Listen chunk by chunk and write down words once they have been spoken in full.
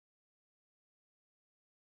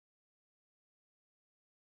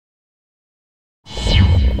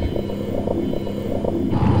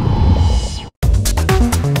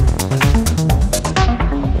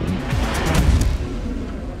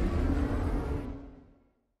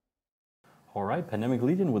All right, Pandemic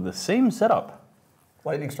Legion with the same setup.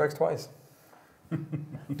 Lightning strikes twice.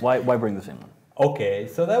 Why bring the same one? Okay,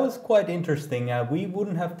 so that was quite interesting. We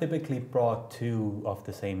wouldn't have typically brought two of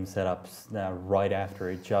the same setups right after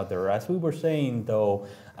each other. As we were saying though,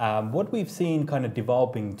 what we've seen kind of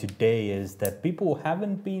developing today is that people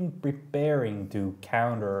haven't been preparing to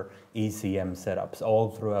counter ECM setups all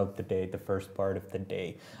throughout the day, the first part of the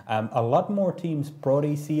day. A lot more teams brought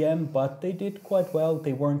ECM, but they did quite well.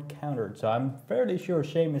 They weren't countered. So I'm fairly sure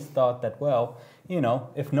Seamus thought that, well, you know,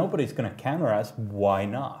 if nobody's going to counter us, why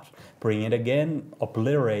not? Bring it again,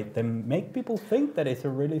 obliterate them, make people think that it's a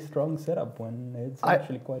really strong setup when it's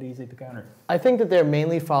actually quite easy to counter. I think that they're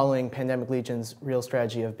mainly following Pandemic Legion's real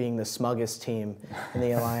strategy of being the smuggest team in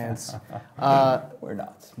the Alliance. We're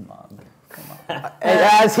not smug. Come on.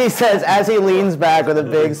 As he says, as he leans back with a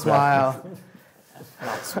big smile.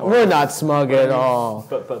 We're not smug at all.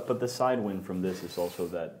 But the side win from this is also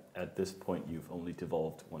that at this point you've only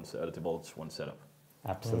divulged one setup.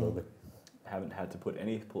 Absolutely. Haven't had to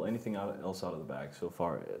pull anything else out of the bag so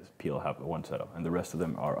far. As PL have one setup, and the rest of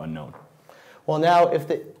them are unknown. Well, now if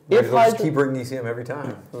just keep bringing ECM every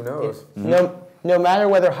time, who knows? No matter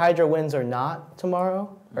whether Hydra wins or not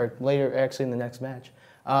tomorrow, or later, actually in the next match,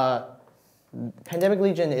 Pandemic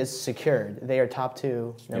Legion is secured. They are top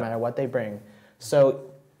two no matter what they bring.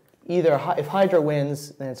 So either if Hydra wins,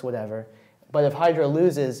 then it's whatever. But if Hydra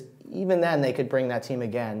loses, even then they could bring that team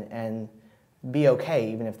again and be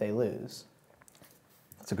okay even if they lose.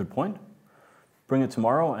 That's a good point. Bring it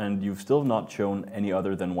tomorrow, and you've still not shown any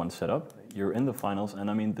other than one setup. You're in the finals,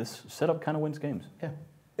 and I mean, this setup kind of wins games. Yeah.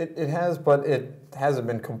 It has, but it hasn't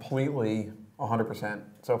been completely 100%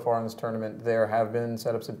 so far in this tournament. There have been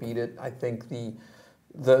setups that beat it. I think the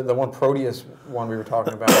one Proteus one we were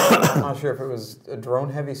talking about, I'm not sure if it was a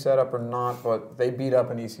drone-heavy setup or not, but they beat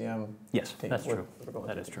up an ECM Yes, team. that's true.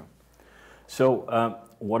 That is true. So,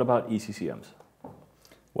 what about ECCMs?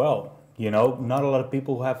 Well, you know, not a lot of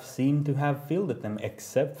people have seemed to have fielded them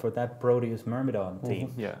except for that Proteus Myrmidon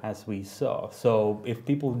team, as we saw. So if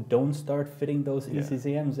people don't start fitting those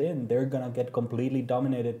ECCMs in, they're going to get completely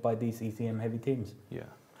dominated by these ECM heavy teams. Yeah.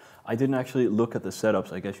 I didn't actually look at the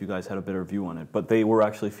setups. I guess you guys had a better view on it, but they were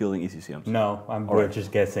actually fielding ECCMs. No, we're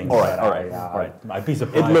just guessing. All right. I'd be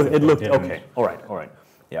surprised. It looked okay. All right.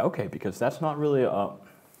 Yeah, okay, because that's not really a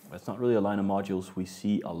line of modules we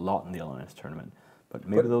see a lot in the Alliance tournament. But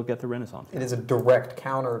maybe they'll get the Renaissance. It is a direct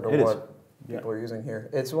counter to what people are using here.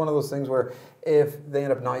 It's one of those things where if they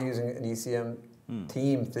end up not using an ECM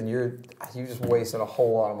team, then you just wasted a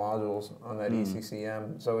whole lot of modules on that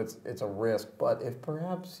ECCM. So it's a risk. But if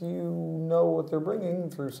perhaps you know what they're bringing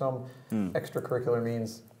through some extracurricular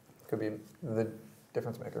means, it could be the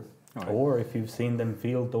difference maker. Right. Or if you've seen them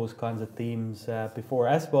field those kinds of themes before,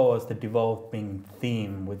 as well as the developing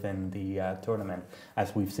theme within the tournament,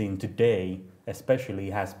 as we've seen today, especially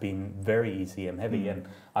has been very ECM heavy, and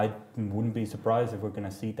I wouldn't be surprised if we're going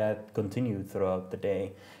to see that continue throughout the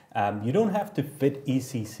day. You don't have to fit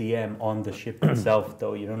ECCM on the ship itself,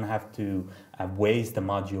 though. You don't have to waste the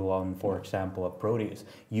module on, for example, a Proteus.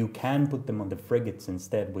 You can put them on the frigates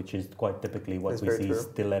instead, which is quite typically what we see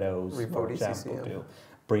Stilettos, for example, do.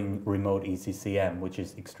 Bring remote ECCM, which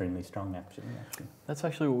is extremely strong, actually. That's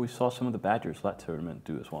actually what we saw some of the Badgers that tournament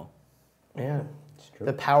do as well. Yeah, it's true.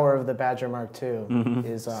 The power of the Badger Mark II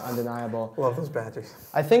is undeniable. Love those Badgers.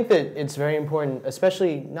 I think that it's very important,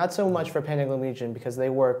 especially not so much for Pandemic Legion because they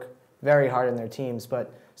work very hard in their teams,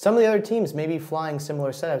 but some of the other teams may be flying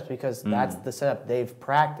similar setups because that's the setup they've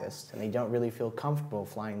practiced, and they don't really feel comfortable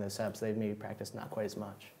flying those setups. They've maybe practiced not quite as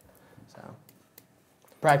much. So,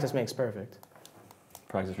 practice makes perfect.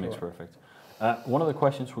 Practice makes perfect. One of the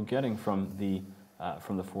questions we're getting from the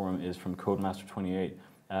forum is from Codemaster28.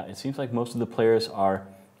 It seems like most of the players are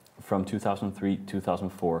from 2003,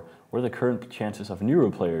 2004. What are the current chances of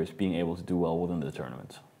newer players being able to do well within the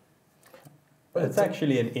tournaments? Well, it's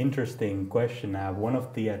actually an interesting question. One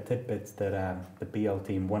of the tidbits that the PL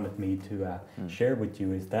team wanted me to share with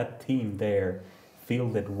you is that team there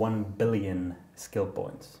fielded 1 billion skill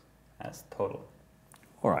points as total.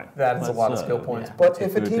 All right. That is a lot of skill points. Yeah. But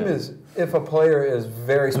if if a player is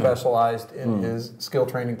very specialized in his skill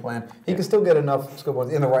training plan, he can still get enough skill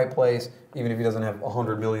points in the right place, even if he doesn't have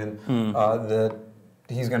 100 million, that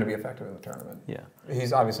he's going to be effective in the tournament. Yeah.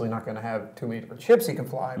 He's obviously not going to have too many different ships he can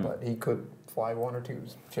fly, but he could fly 1 or 2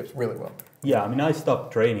 ships really well. Yeah, I mean, I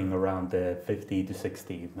stopped training around the 50 to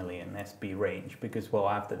 60 million SB range because, well,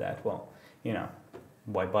 after that, well, you know,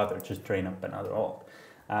 why bother? Just train up another alt.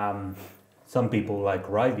 Some people like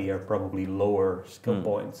Rivy are probably lower skill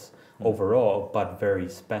points overall, but very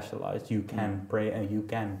specialized. You can you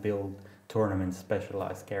can build tournament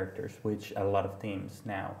specialized characters, which a lot of teams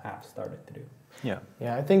now have started to do. Yeah.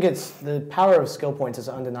 Yeah, I think it's the power of skill points is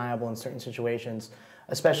undeniable in certain situations,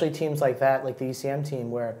 especially teams like that, like the ECM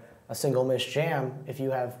team, where a single missed jam, if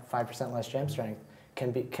you have 5% less jam strength,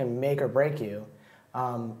 can make or break you.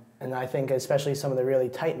 And I think especially some of the really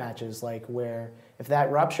tight matches, like where if that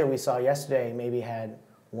rupture we saw yesterday maybe had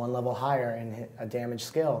one level higher and hit a damage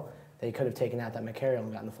skill, they could have taken out that material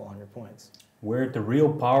and gotten the full 100 points. Where the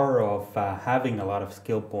real power of having a lot of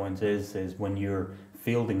skill points is when you're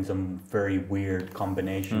fielding some very weird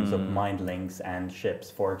combinations of mind links and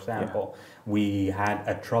ships. For example, we had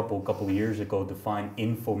a trouble a couple of years ago to find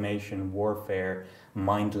information warfare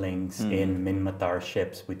mind links in Minmatar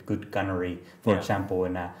ships with good gunnery, for example,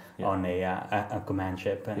 in on a command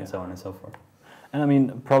ship and so on and so forth. And I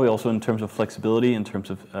mean, probably also in terms of flexibility, in terms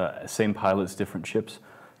of same pilots, different ships.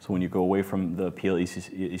 So when you go away from the PL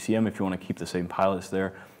ECM, if you want to keep the same pilots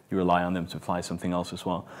there, you rely on them to fly something else as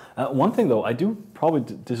well. One thing though, I do probably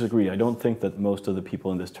disagree. I don't think that most of the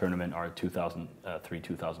people in this tournament are 2003,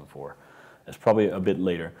 2004. It's probably a bit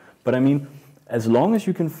later. But I mean, as long as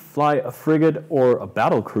you can fly a frigate or a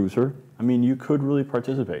battle cruiser, I mean, you could really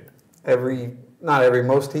participate.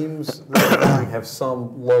 Most teams that are flying have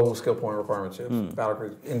some low skill point requirement ships, battle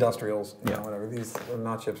cruisers, industrials, whatever. These are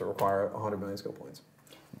not ships that require 100 million skill points.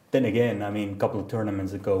 Then again, I mean, a couple of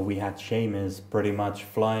tournaments ago, we had Seamus pretty much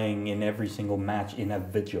flying in every single match in a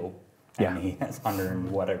vigil. And he has 100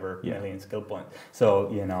 and whatever million skill points.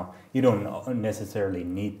 So, you know, you don't necessarily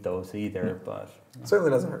need those either, but... It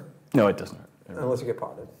certainly doesn't hurt. No, it doesn't hurt. Unless you get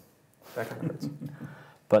potted. That kind of hurts.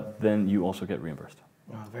 But then you also get reimbursed.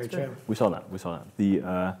 Oh, very true. We saw that.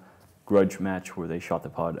 The grudge match where they shot the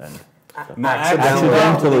pod and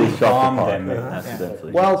accidentally shot the pod. them.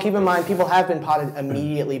 Accidentally. Well, keep in mind, people have been potted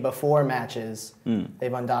immediately before matches.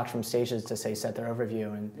 They've undocked from stations to say set their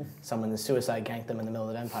overview, and someone has suicide ganked them in the middle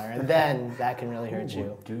of Empire, and then that can really hurt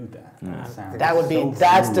you. Do that. That would be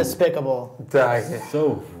that's despicable.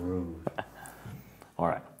 So rude. All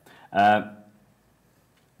right.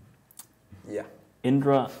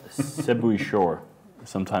 Indra Sebui Shore.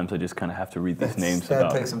 Sometimes I just kind of have to read these names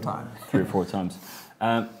that takes some time. 3 or 4 times.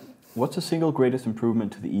 What's the single greatest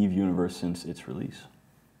improvement to the EVE universe since its release?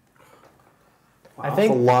 Wow, I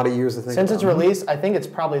think that's a lot of years to think since about. its release, I think it's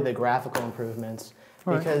probably the graphical improvements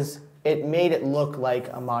because it made it look like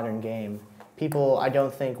a modern game. People, I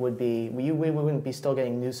don't think, would be... We wouldn't be still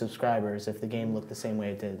getting new subscribers if the game looked the same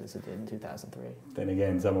way it did as it did in 2003. Then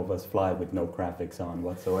again, some of us fly with no graphics on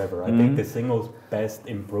whatsoever. I think the single best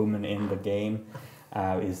improvement in the game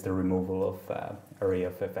is the removal of Area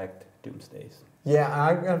of Effect Doomsdays. Yeah,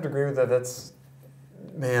 I have to agree with that.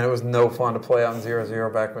 Man, it was no fun to play on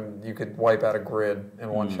 0-0 back when you could wipe out a grid in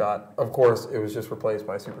one shot. Of course, it was just replaced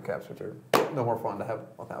by super caps, which are no more fun to have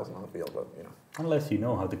 1,000 on the field, but you know. Unless you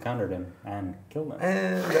know how to counter them and kill them.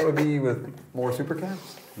 And that would be with more super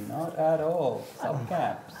caps? Not at all. Sub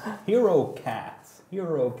caps. Hero cats.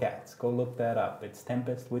 Hero cats. Go look that up. It's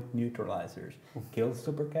Tempest with neutralizers. Kills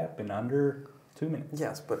super cap in under 2 minutes.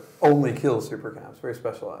 Yes, but only kills super caps. Very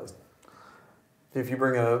specialized. If you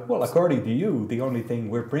bring a... Well, according to you, the only thing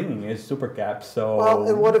we're bringing is super caps, so... Well,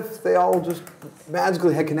 and what if they all just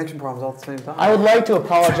magically had connection problems all at the same time? I would like to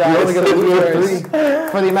apologize to the viewers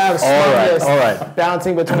for the amount of slowness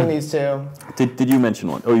bouncing between these two. Did you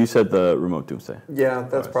mention one? Oh, you said the remote Doomsday. Yeah,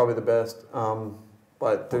 that's probably the best.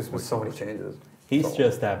 But there's been so many changes. He's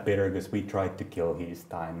just that bitter because we tried to kill his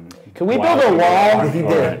time. Can we build a wall? He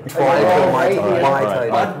did.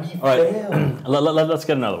 Let's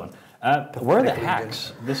get another one. Where are the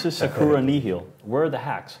hacks? This is Sakura Nihil. Where are the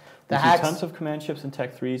hacks? We see tons of command ships and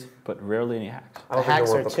Tech 3s, but rarely any hacks. The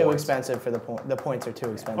hacks are too expensive for the points are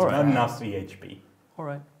too expensive. Not enough EHP. All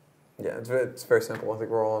right. Yeah, it's very simple. I think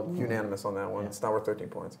we're all unanimous on that one. It's not worth 13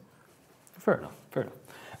 points. Fair enough. Fair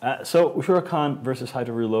enough. So Ushura Khan versus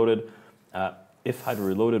Hydra Reloaded. If Hydra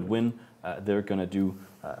Reloaded win, they're going to do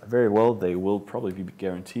very well. They will probably be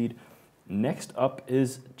guaranteed. Next up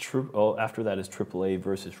is, after that is AAA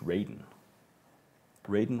versus Raiden.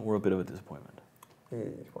 Raiden were a bit of a disappointment.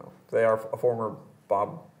 Well, they are a former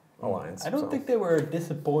Bob Alliance. I don't think they were a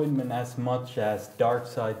disappointment as much as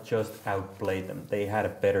Darkseid just outplayed them. They had a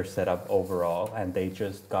better setup overall, and they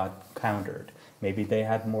just got countered. Maybe they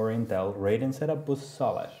had more intel. Raiden's setup was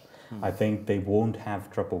solid. I think they won't have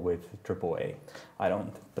trouble with AAA. I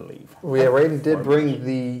don't believe. Well, yeah, Raiden did bring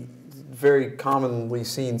the very commonly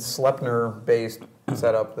seen Sleipnir-based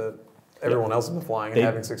setup that everyone else has been flying and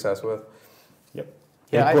having success with. Yep.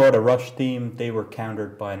 They Yeah, brought a rush team, they were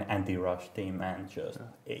countered by an anti-rush team and just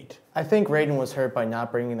ate. I think Raiden was hurt by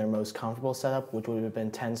not bringing their most comfortable setup, which would have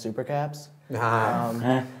been 10 super caps.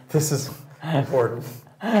 This is important.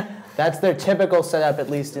 That's their typical setup, at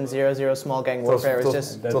least in 0-0 small gang warfare.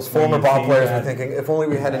 Those former bot players were thinking, if only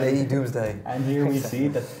we had an AE Doomsday. And here we see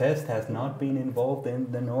that Test has not been involved in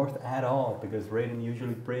the North at all, because Raiden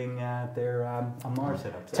usually bring their Amar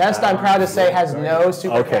setups. Test, I'm proud to say, has no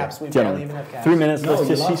super caps. We barely even have caps. 3 minutes, No, let's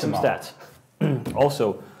you just see lost some them all. stats.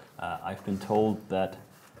 Also, I've been told that,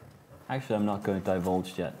 actually I'm not going to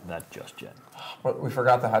divulge that just yet. But we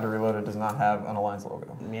forgot the Hydra Reloaded does not have an Alliance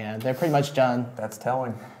logo. Yeah, they're pretty much done. That's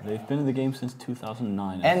telling. They've been in the game since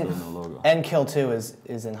 2009 and still no logo. And Kill 2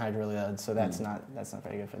 is in Hydra Reload, so that's not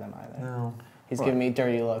very good for them either. No. He's giving me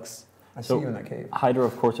dirty looks. I see you in that cave. Hydra,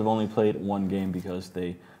 of course, have only played one game because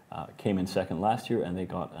they came in second last year and they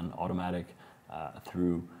got an automatic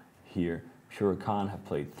through here. Shurikan have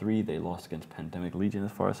played 3. They lost against Pandemic Legion,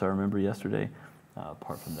 as far as I remember yesterday.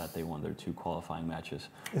 Apart from that, they won their 2 qualifying matches.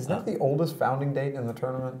 Is that the oldest founding date in the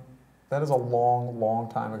tournament? That is a long,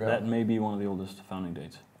 long time ago. That may be one of the oldest founding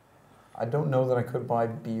dates. I don't know that I could buy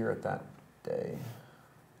beer at that day.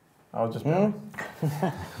 I'll just...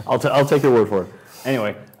 I'll take your word for it.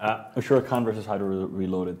 Anyway, Shurikan versus Hydra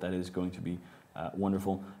Reloaded, that is going to be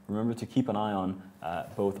wonderful. Remember to keep an eye on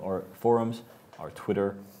both our forums, our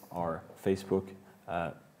Twitter, our Facebook,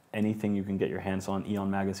 anything you can get your hands on,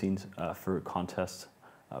 Eon magazines for contests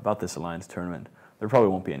about this Alliance tournament. There probably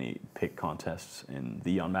won't be any pick contests in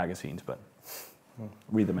the Eon magazines, but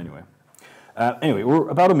read them anyway. Anyway, we're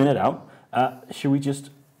about a minute out. Should we just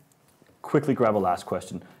quickly grab a last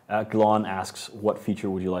question? Glon asks, what feature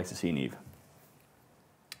would you like to see in EVE?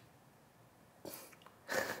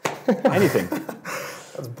 Anything.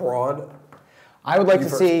 That's broad. I would like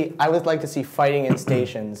to see fighting in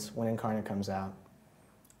stations when Incarnate comes out.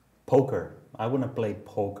 Poker. I want to play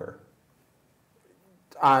poker.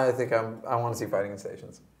 I think I want to see fighting in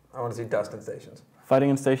stations. I want to see dust in stations. Fighting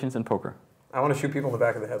in stations and poker. I want to shoot people in the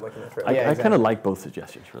back of the head like in that trailer. I kind of like both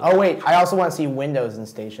suggestions, really. Oh wait, I also want to see windows in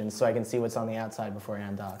stations so I can see what's on the outside before I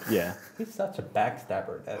undock. Yeah. He's such a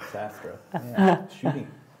backstabber, that's Astra. Yeah. Shooting.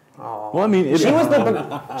 Oh. Well, I mean, She was the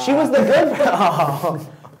good. Oh.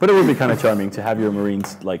 but it would be kind of charming to have your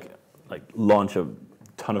Marines like launch a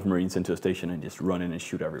ton of Marines into a station and just run in and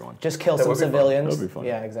shoot everyone. Just kill That some would be fun. civilians. That would be fun.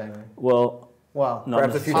 Yeah, exactly. Well, Well, not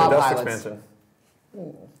Perhaps a future necessarily. dust Pilots. expansion.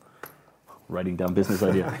 Writing down business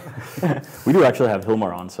idea. We do actually have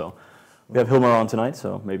Hilmar on, so we have Hilmar on tonight,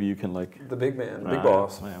 so maybe you can The big man, the big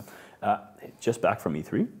boss. Yeah. Just back from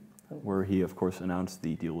E3, where he, of course, announced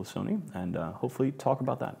the deal with Sony, and hopefully talk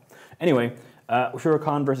about that. Anyway,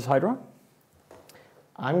 Shurikan versus Hydra?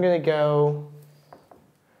 I'm gonna go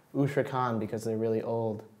Ushra Khan because they're really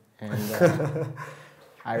old, and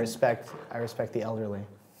I respect the elderly.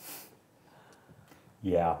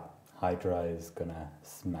 Yeah, Hydra is gonna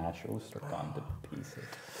smash Ostrakan to pieces.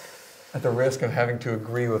 At the risk of having to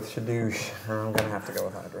agree with Shadoosh, I'm going to have to go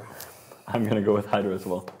with Hydra. I'm going to go with Hydra as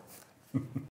well.